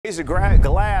raise a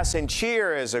glass and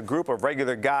cheer as a group of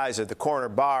regular guys at the corner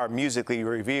bar musically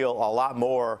reveal a lot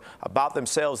more about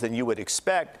themselves than you would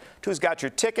expect. 2's got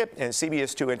your ticket, and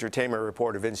CBS 2 Entertainment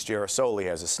Reporter Vince Gerasole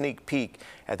has a sneak peek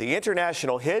at the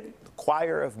international hit, The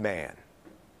Choir of Man.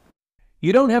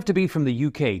 You don't have to be from the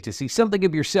UK to see something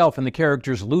of yourself in the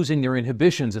characters losing their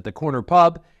inhibitions at the corner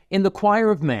pub in The Choir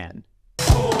of Man.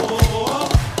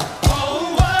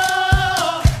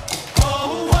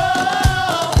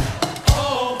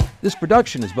 This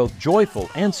production is both joyful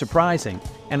and surprising,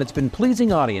 and it's been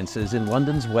pleasing audiences in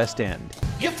London's West End.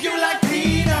 If you like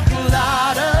pina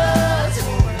coladas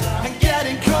and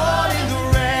getting caught in the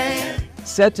rain.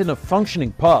 Set in a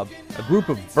functioning pub, a group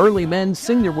of burly men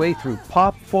sing their way through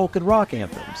pop, folk, and rock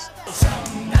anthems.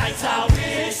 Some nights I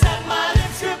wish that my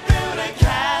lips could build a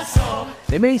castle.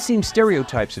 They may seem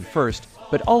stereotypes at first,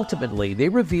 but ultimately they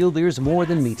reveal there's more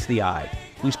than meets the eye.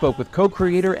 We spoke with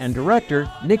co-creator and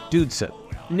director Nick 2's.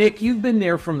 Nick, you've been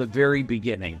there from the very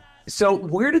beginning. So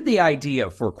where did the idea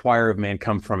for Choir of Man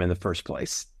come from in the first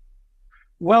place?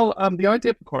 Well, the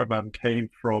idea for Choir of Man came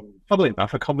from, funnily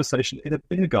enough, a conversation in a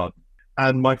beer garden.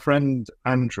 And my friend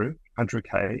Andrew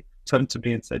Kay, turned to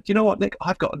me and said, "You know what, Nick,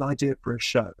 I've got an idea for a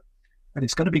show. And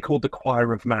it's going to be called The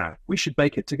Choir of Man. We should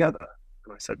make it together."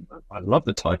 And I said, "I love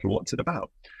the title. What's it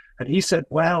about?" And he said,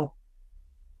 "Well,"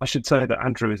 I should say that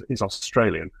Andrew is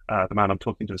Australian. The man I'm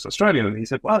talking to is Australian. And he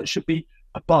said, "Well, it should be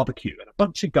a barbecue and a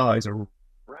bunch of guys are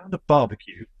around a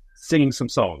barbecue singing some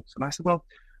songs." And I said, "Well,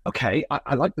 okay,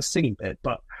 I like the singing bit,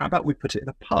 but how about we put it in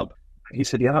a pub?" And he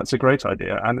said, "Yeah, that's a great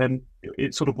idea." And then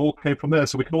it sort of all came from there.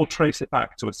 So we can all trace it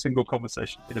back to a single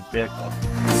conversation in a beer club.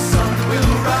 The sun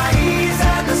will rise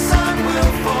and the sun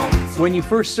will fall. When you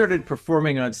first started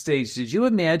performing on stage, did you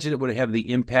imagine it would have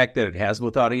the impact that it has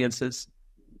with audiences?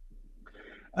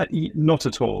 Not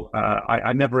at all.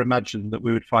 I never imagined that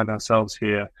we would find ourselves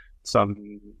here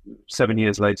some 7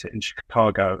 years later in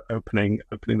Chicago, opening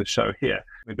the show here.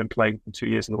 We've been playing for 2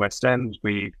 years in the West End.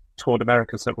 We toured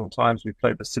America several times. We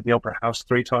played the Sydney Opera House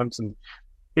 3 times, and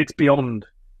it's beyond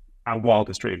our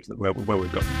wildest dreams where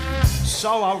we've got.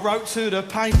 So I wrote to the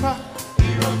paper.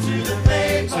 He wrote to the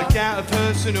paper. Took out a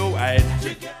personal ad.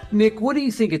 Nick, what do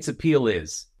you think its appeal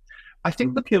is? I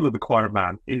think the appeal of The Choir of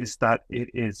Man is that it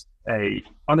is a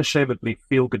unashamedly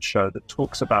feel-good show that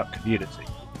talks about community.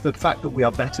 The fact that we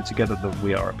are better together than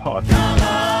we are apart.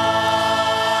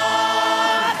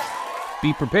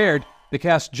 Be prepared. The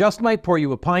cast just might pour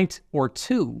you a pint or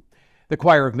two. The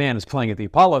Choir of Man is playing at the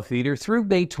Apollo Theater through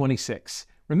May 26.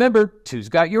 Remember, 2's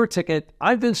got your ticket.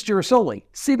 I'm Vince Gerasole,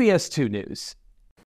 CBS 2 News.